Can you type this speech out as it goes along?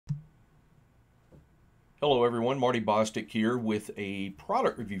Hello everyone, Marty Bostic here with a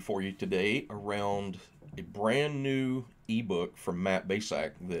product review for you today around a brand new ebook from Matt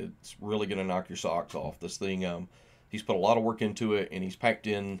Bacak that's really going to knock your socks off. This thing, he's put a lot of work into it and he's packed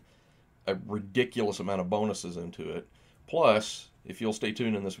in a ridiculous amount of bonuses into it. Plus, if you'll stay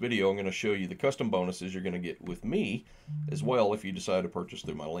tuned in this video, I'm going to show you the custom bonuses you're going to get with me as well if you decide to purchase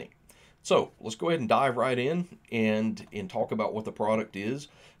through my link. So let's go ahead and dive right in and talk about what the product is.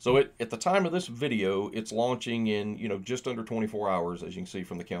 So at the time of this video, it's launching in just under 24 hours, as you can see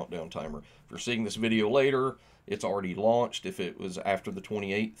from the countdown timer. If you're seeing this video later, it's already launched. If it was after the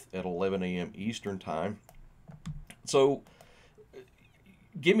 28th at 11 a.m. Eastern time. So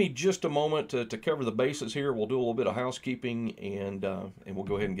give me just a moment to cover the bases here. We'll do a little bit of housekeeping and we'll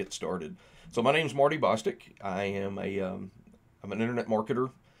go ahead and get started. So my name's Marty Bostic. I am I'm an internet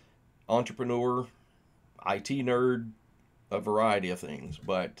marketer, entrepreneur, IT nerd, a variety of things.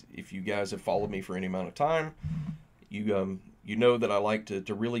 But if you guys have followed me for any amount of time, you know that I like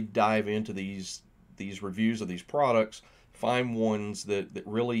to really dive into these reviews of these products, find ones that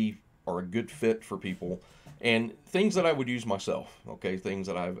really are a good fit for people, and things that I would use myself. Okay, things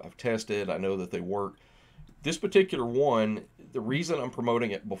that I've tested, I know that they work. This particular one, the reason I'm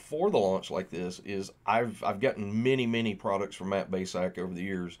promoting it before the launch like this is I've gotten many products from Matt Bacak over the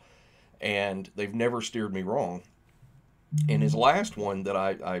years, and they've never steered me wrong. And his last one that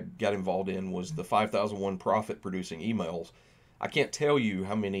I got involved in was the 5,001 profit producing emails. I can't tell you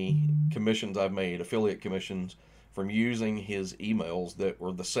how many commissions I've made, affiliate commissions, from using his emails that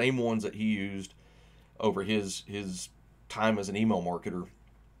were the same ones that he used over his time as an email marketer.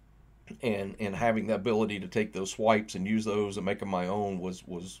 And having the ability to take those swipes and use those and make them my own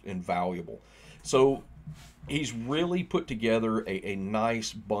was invaluable. So he's really put together a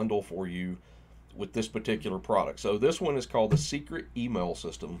nice bundle for you with this particular product. So this one is called the Secret Email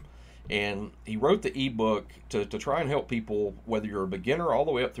System, and he wrote the ebook to try and help people, whether you're a beginner all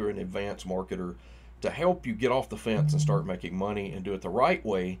the way up through an advanced marketer, to help you get off the fence and start making money and do it the right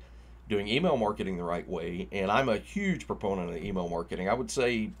way, doing email marketing the right way. And I'm a huge proponent of email marketing. I would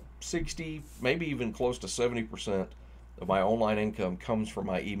say 60, maybe even close to 70% of my online income comes from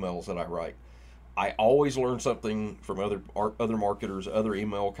my emails that I write. I always learn something from other marketers, other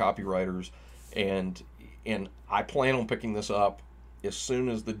email copywriters, and I plan on picking this up as soon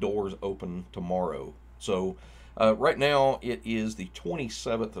as the doors open tomorrow. So right now it is the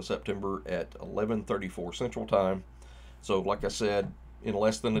 27th of September at 11:34 Central Time. So like I said, in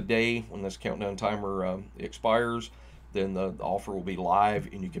less than a day when this countdown timer expires, then the offer will be live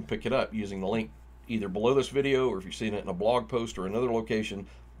and you can pick it up using the link either below this video, or if you're seeing it in a blog post or another location,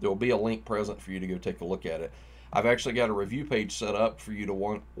 there will be a link present for you to go take a look at it. I've actually got a review page set up for you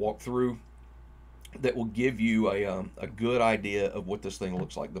to walk through that will give you a good idea of what this thing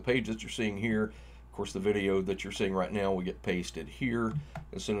looks like. The page that you're seeing here, of course, the video that you're seeing right now will get pasted here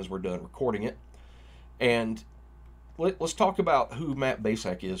as soon as we're done recording it. And let's talk about who Matt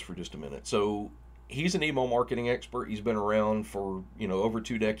Bacak is for just a minute. So he's an email marketing expert. He's been around for over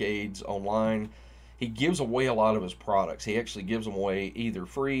 2 decades online. He gives away a lot of his products. He actually gives them away either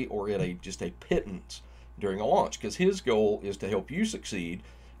free or at just a pittance during a launch, because his goal is to help you succeed,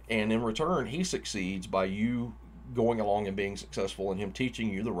 and in return he succeeds by you going along and being successful and him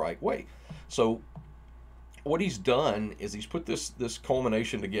teaching you the right way. So what he's done is he's put this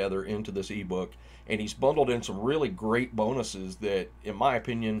culmination together into this ebook, and he's bundled in some really great bonuses that, in my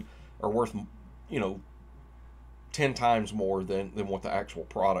opinion, are worth 10 times more than what the actual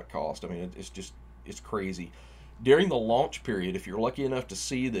product cost. I mean, it's crazy. During the launch period, if you're lucky enough to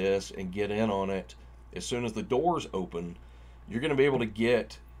see this and get in on it, as soon as the doors open, you're going to be able to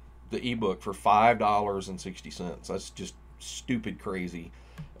get the ebook for $5.60. That's just stupid crazy.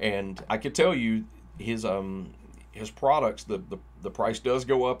 And I could tell you his products, the price does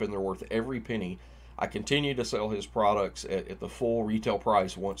go up and they're worth every penny. I continue to sell his products at the full retail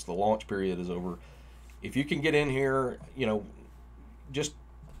price once the launch period is over. If you can get in here, just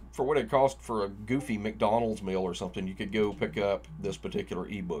for what it cost for a goofy McDonald's meal or something, you could go pick up this particular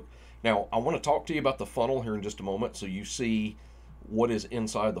ebook. Now, I want to talk to you about the funnel here in just a moment, so you see what is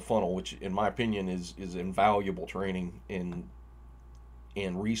inside the funnel, which in my opinion is invaluable training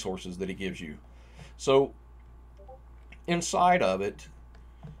and resources that it gives you. So inside of it,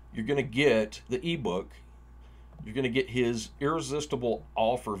 you're going to get the ebook. You're going to get his irresistible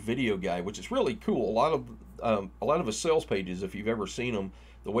offer video guide, which is really cool. A lot of his sales pages, if you've ever seen them,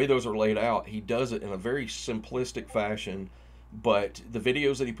 the way those are laid out, he does it in a very simplistic fashion, but the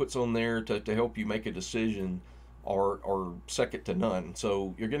videos that he puts on there to help you make a decision are second to none.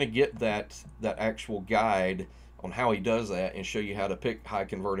 So you're going to get that actual guide on how he does that and show you how to pick high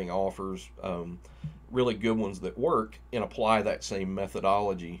converting offers, really good ones that work and apply that same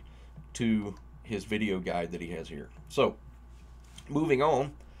methodology to his video guide that he has here. So, moving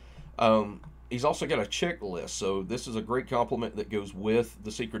on, he's also got a checklist. So, this is a great complement that goes with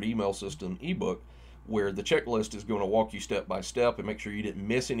the Secret Email System ebook, where the checklist is going to walk you step by step and make sure you didn't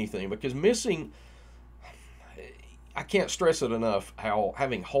miss anything. Because missing, I can't stress it enough how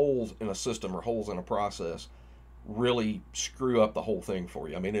having holes in a system or holes in a process really screw up the whole thing for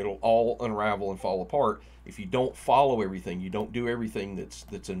you. I mean, it'll all unravel and fall apart if you don't follow everything, you don't do everything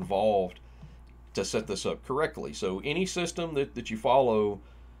that's involved to set this up correctly. So any system that you follow,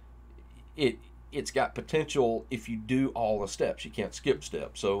 it's got potential if you do all the steps. You can't skip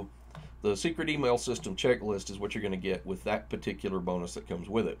steps. So the Secret Email System checklist is what you're going to get with that particular bonus that comes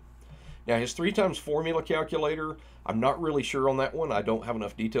with it. Now, his 3 times formula calculator, I'm not really sure on that one. I don't have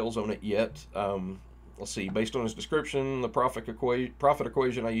enough details on it yet. Let's see, based on his description, the profit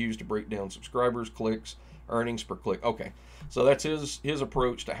equation I use to break down subscribers, clicks, earnings per click. Okay, so that's his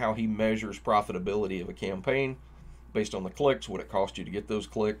approach to how he measures profitability of a campaign based on the clicks, what it cost you to get those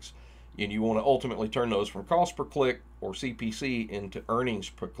clicks. And you want to ultimately turn those from cost per click, or CPC, into earnings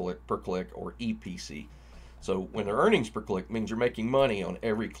per click, or EPC. So when they're earnings per click, means you're making money on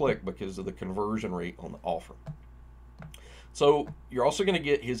every click because of the conversion rate on the offer. So you're also going to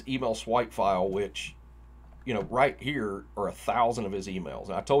get his email swipe file, which, you know, right here are 1,000 of his emails.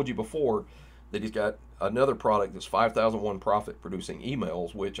 And I told you before that he's got another product that's 5,001 profit producing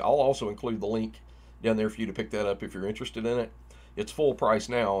emails, which I'll also include the link down there for you to pick that up if you're interested in it. It's full price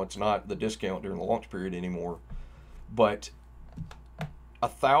now. It's not the discount during the launch period anymore. But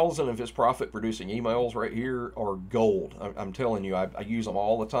 1,000 of his profit producing emails right here are gold. I'm telling you, I use them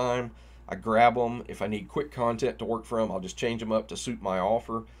all the time. I grab them. If I need quick content to work from, I'll just change them up to suit my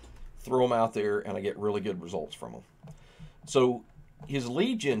offer, throw them out there, and I get really good results from them. So his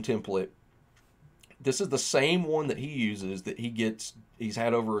lead gen template, this is the same one that he uses, that he's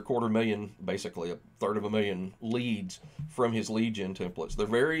had over 250,000, basically 1/3 leads from his lead gen templates. They're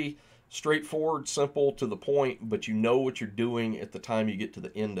very straightforward, simple, to the point, but you know what you're doing at the time you get to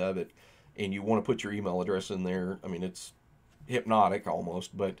the end of it, and you want to put your email address in there. I mean, it's hypnotic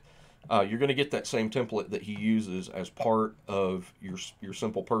almost, but you're going to get that same template that he uses as part of your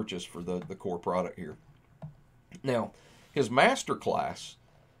simple purchase for the core product here. Now, his masterclass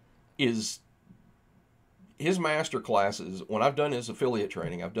is... His master classes, when I've done his affiliate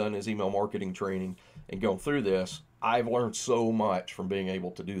training, I've done his email marketing training, and going through this, I've learned so much from being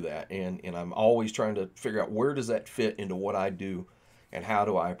able to do that. And I'm always trying to figure out, where does that fit into what I do and how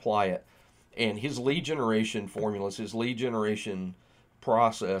do I apply it. And his lead generation formulas, his lead generation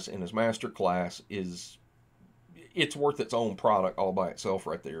process in his master class it's worth its own product all by itself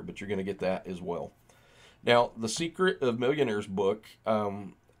right there, but you're going to get that as well. Now, the Secret of Millionaires book,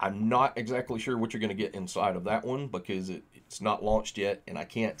 I'm not exactly sure what you're going to get inside of that one because it's not launched yet, and I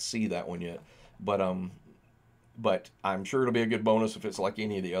can't see that one yet. But I'm sure it'll be a good bonus if it's like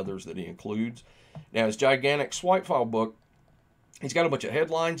any of the others that he includes. Now, his gigantic swipe file book, he's got a bunch of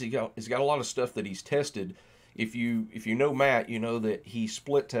headlines. He's got a lot of stuff that he's tested. If you know Matt, you know that he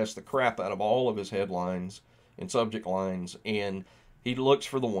split tests the crap out of all of his headlines and subject lines, and he looks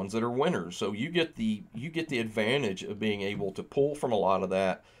for the ones that are winners. So you get the advantage of being able to pull from a lot of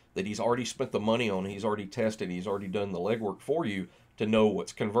that he's already spent the money on, he's already tested, he's already done the legwork for you to know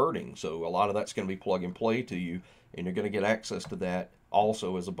what's converting. So a lot of that's going to be plug and play to you, and you're going to get access to that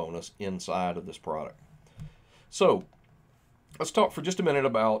also as a bonus inside of this product. So let's talk for just a minute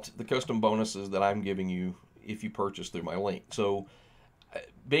about the custom bonuses that I'm giving you if you purchase through my link. So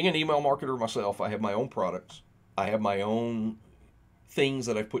being an email marketer myself, I have my own products. I have my own things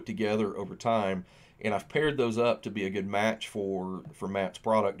that I've put together over time, and I've paired those up to be a good match for Matt's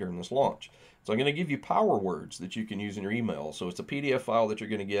product during this launch. So I'm going to give you power words that you can use in your email. So it's a PDF file that you're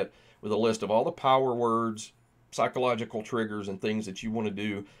going to get with a list of all the power words, psychological triggers, and things that you want to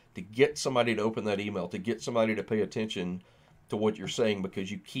do to get somebody to open that email, to get somebody to pay attention to what you're saying, because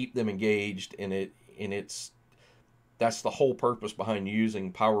you keep them engaged, and that's the whole purpose behind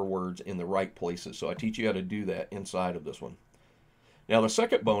using power words in the right places. So I teach you how to do that inside of this one. Now, the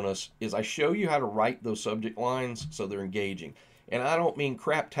second bonus is I show you how to write those subject lines so they're engaging. And I don't mean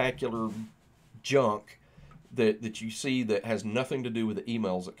craptacular junk that you see that has nothing to do with the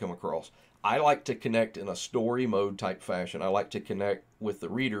emails that come across. I like to connect in a story mode type fashion. I like to connect with the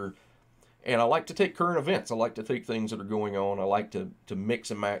reader, and I like to take current events. I like to take things that are going on. I like to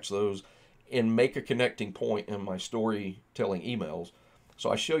mix and match those and make a connecting point in my storytelling emails.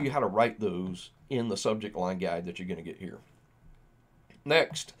 So I show you how to write those in the subject line guide that you're going to get here.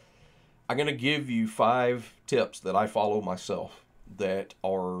 Next, I'm going to give you 5 tips that I follow myself that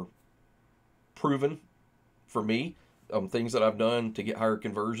are proven for me, things that I've done to get higher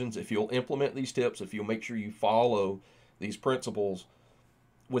conversions. If you'll implement these tips, if you'll make sure you follow these principles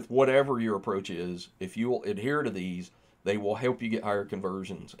with whatever your approach is, if you'll adhere to these, they will help you get higher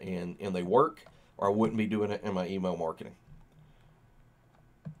conversions, and they work, or I wouldn't be doing it in my email marketing.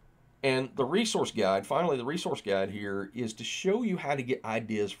 And the resource guide, finally, the resource guide here is to show you how to get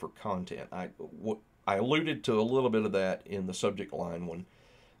ideas for content. I alluded to a little bit of that in the subject line one.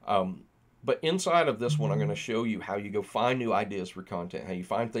 But inside of this one, I'm going to show you how you go find new ideas for content, how you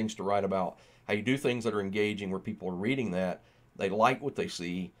find things to write about, how you do things that are engaging where people are reading that, they like what they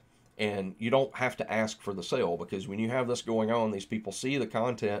see, and you don't have to ask for the sale, because when you have this going on, these people see the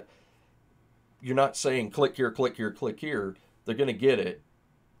content. You're not saying click here, click here, click here. They're going to get it,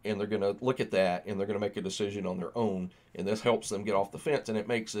 and they're going to look at that, and they're going to make a decision on their own, and this helps them get off the fence, and it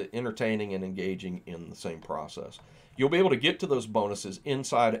makes it entertaining and engaging in the same process. You'll be able to get to those bonuses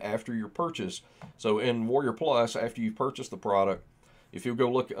inside after your purchase. So in Warrior Plus, after you've purchased the product, if you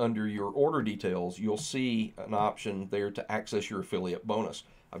go look under your order details, you'll see an option there to access your affiliate bonus.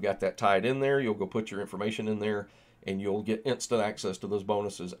 I've got that tied in there. You'll go put your information in there, and you'll get instant access to those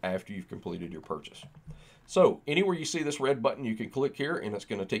bonuses after you've completed your purchase. So anywhere you see this red button, you can click here, and it's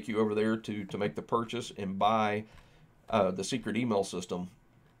going to take you over there to make the purchase and buy the secret email system.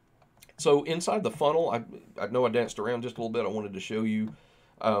 So inside the funnel, I know I danced around just a little bit. I wanted to show you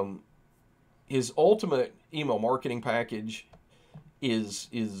his ultimate email marketing package it's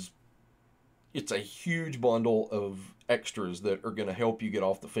a huge bundle of extras that are going to help you get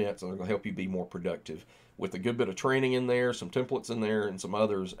off the fence, and they're going to help you be more productive, with a good bit of training in there, some templates in there, and some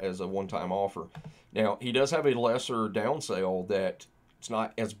others as a one-time offer. Now, he does have a lesser down sale that it's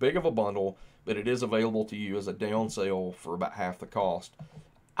not as big of a bundle, but it is available to you as a down sale for about half the cost.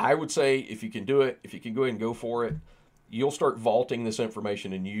 I would say if you can do it, if you can go ahead and go for it, you'll start vaulting this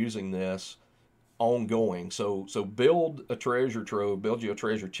information and using this ongoing. So build a treasure trove, build you a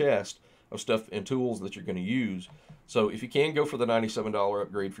treasure chest of stuff and tools that you're going to use. So if you can go for the $97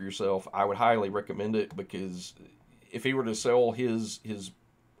 upgrade for yourself, I would highly recommend it, because if he were to sell his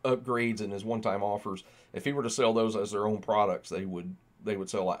upgrades and his one-time offers, if he were to sell those as their own products, they would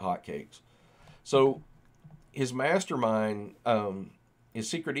sell like hotcakes. So his mastermind, his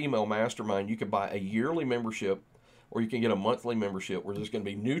secret email mastermind, you can buy a yearly membership, or you can get a monthly membership where there's going to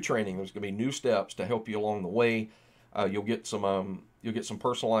be new training, there's going to be new steps to help you along the way. You'll get some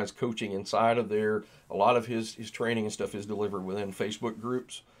personalized coaching inside of there. A lot of his training and stuff is delivered within Facebook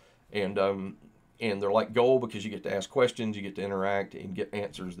groups, and they're like gold, because you get to ask questions, you get to interact, and get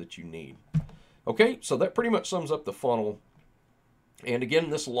answers that you need. Okay, so that pretty much sums up the funnel. And again,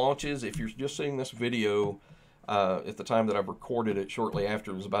 this launches, if you're just seeing this video at the time that I've recorded it, shortly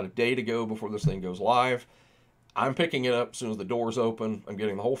after, it was about a day to go before this thing goes live. I'm picking it up as soon as the doors open. I'm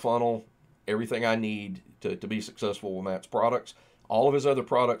getting the whole funnel, everything I need to be successful with Matt's products. All of his other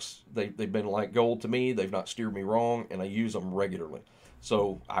products, they've been like gold to me. They've not steered me wrong, and I use them regularly.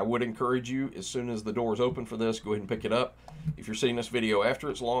 So I would encourage you, as soon as the doors open for this, go ahead and pick it up. If you're seeing this video after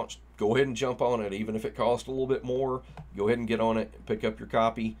it's launched, go ahead and jump on it. Even if it costs a little bit more, go ahead and get on it and pick up your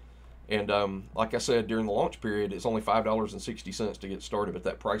copy. And like I said, during the launch period, it's only $5.60 to get started, but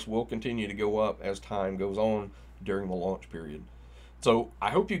that price will continue to go up as time goes on during the launch period. So I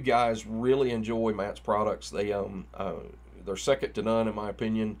hope you guys really enjoy Matt's products. They're second to none in my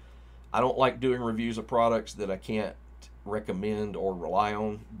opinion. I don't like doing reviews of products that I can't recommend or rely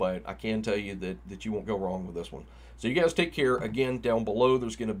on, but I can tell you that you won't go wrong with this one. So you guys take care. Again, down below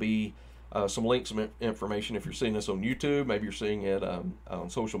there's going to be some links, some information. If you're seeing this on YouTube, maybe you're seeing it on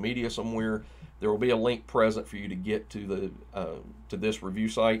social media somewhere, there will be a link present for you to get to this review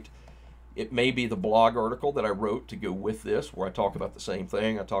site. It may be the blog article that I wrote to go with this, where I talk about the same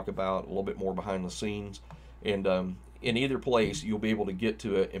thing. I talk about a little bit more behind the scenes, and in either place you'll be able to get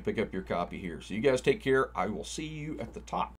to it and pick up your copy here. So you guys take care. I will see you at the top.